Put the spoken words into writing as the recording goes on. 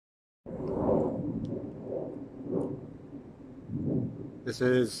This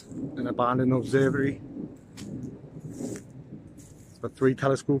is an abandoned observatory. It's got 3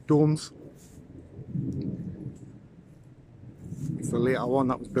 telescope domes. It's the later one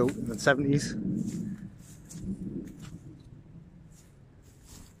that was built in the 70s.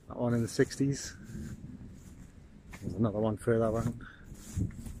 That one in the 60s. There's another one further around.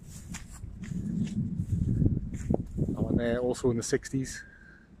 That one there also in the 60s.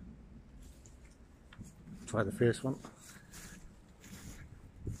 Try the first one.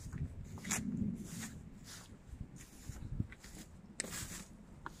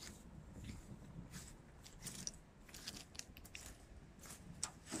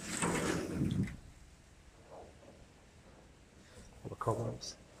 The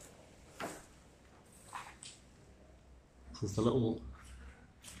cobwebs. This is the little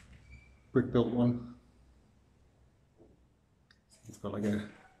brick built one. It's got like a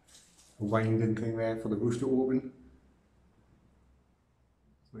winding thing there for the roof to open.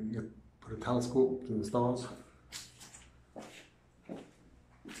 So you can put a telescope to the stars.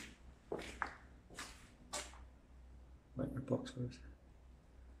 Light my box first.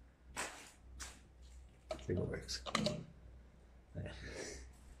 See what works. There.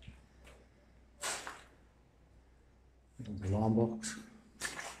 There's the alarm box.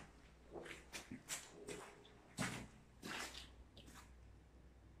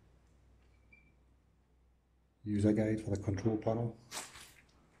 User guide for the control panel.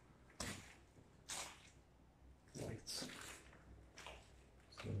 Lights.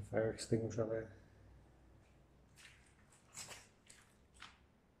 So the fire extinguisher there.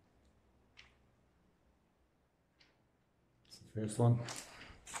 That's the first one.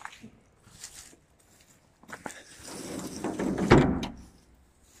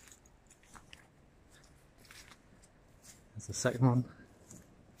 That's the second one.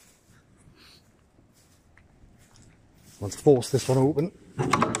 Let's force this one open.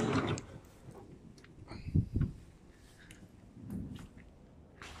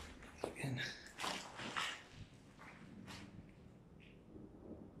 Again.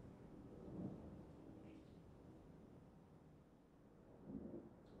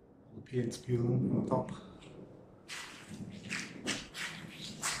 The paint's peeling on the top.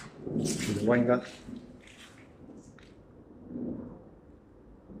 With the winder.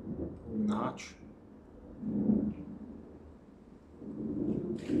 Open the hatch.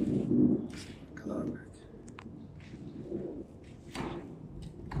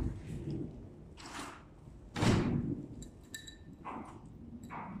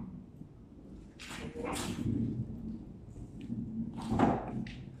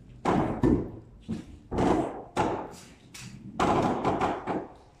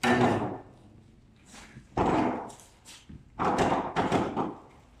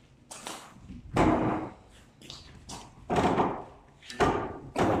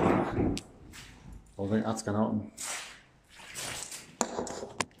 I think that's going to happen.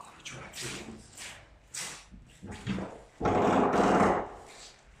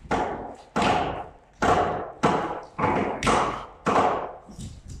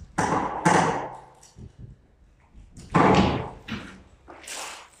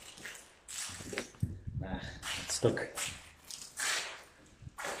 Nah, it's stuck.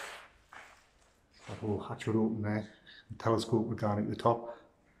 That little hatch would open there. The telescope would down at the top.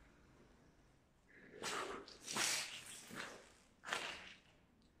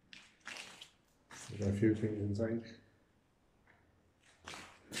 There's a few things inside.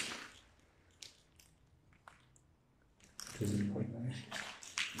 Point there.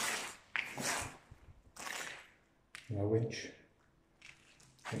 And a winch.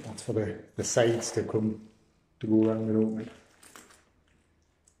 I think that's for the sides to go around and open it.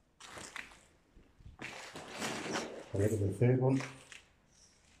 I'll get to the third one.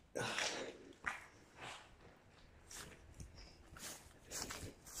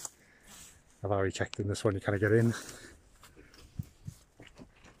 I've already checked in this one, you kind of get in.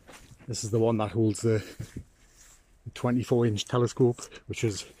 This is the one that holds the 24-inch telescope, which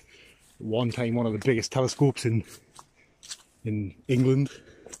is at one time one of the biggest telescopes in England.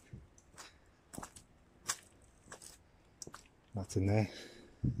 That's in there.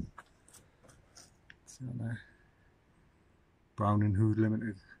 It's in there. Brown and Hood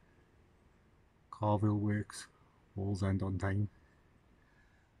Limited. Carville Works. Walls End on time.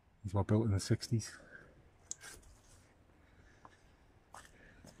 These were built in the 60s. You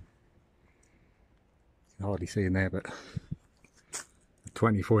can hardly see in there, but the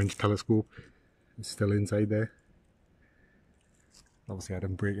 24-inch telescope is still inside there. Obviously I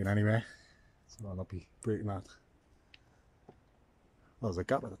didn't break it anywhere, so I'll not be breaking that. Oh, there's a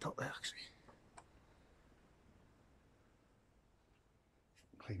gap at the top there actually.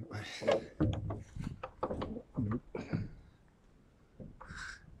 clean up there. Nope.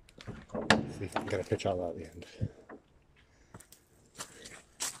 See if I can get a picture of that at the end.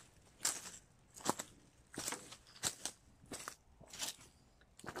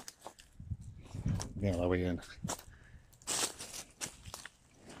 Nail our way in.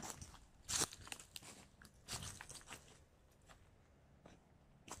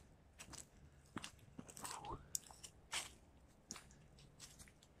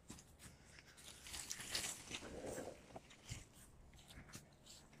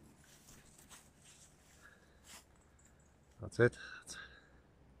 That's it.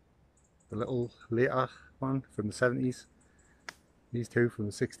 The little later one from the 70s. These two from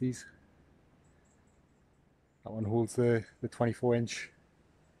the 60s. That one holds the 24-inch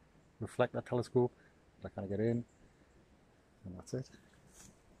reflector telescope. I can't get in. And that's it.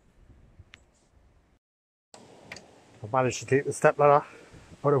 I've managed to take the step ladder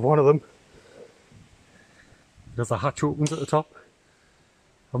out of one of them. Because the hatch opens at the top.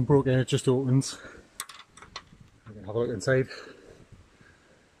 I'm broken, it just opens. I can have a look inside.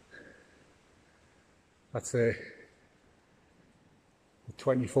 That's a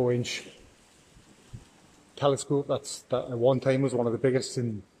 24-inch telescope. That at one time was one of the biggest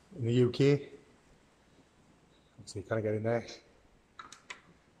in the UK. So you kind of get in there.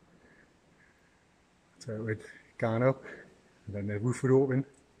 So it would go up, and then the roof would open.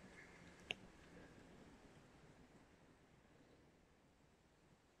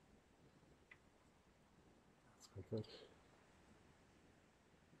 That's quite good.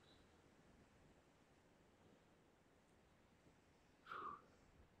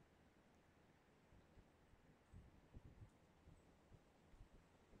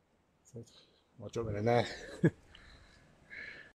 That's it. I'm not jumping in there.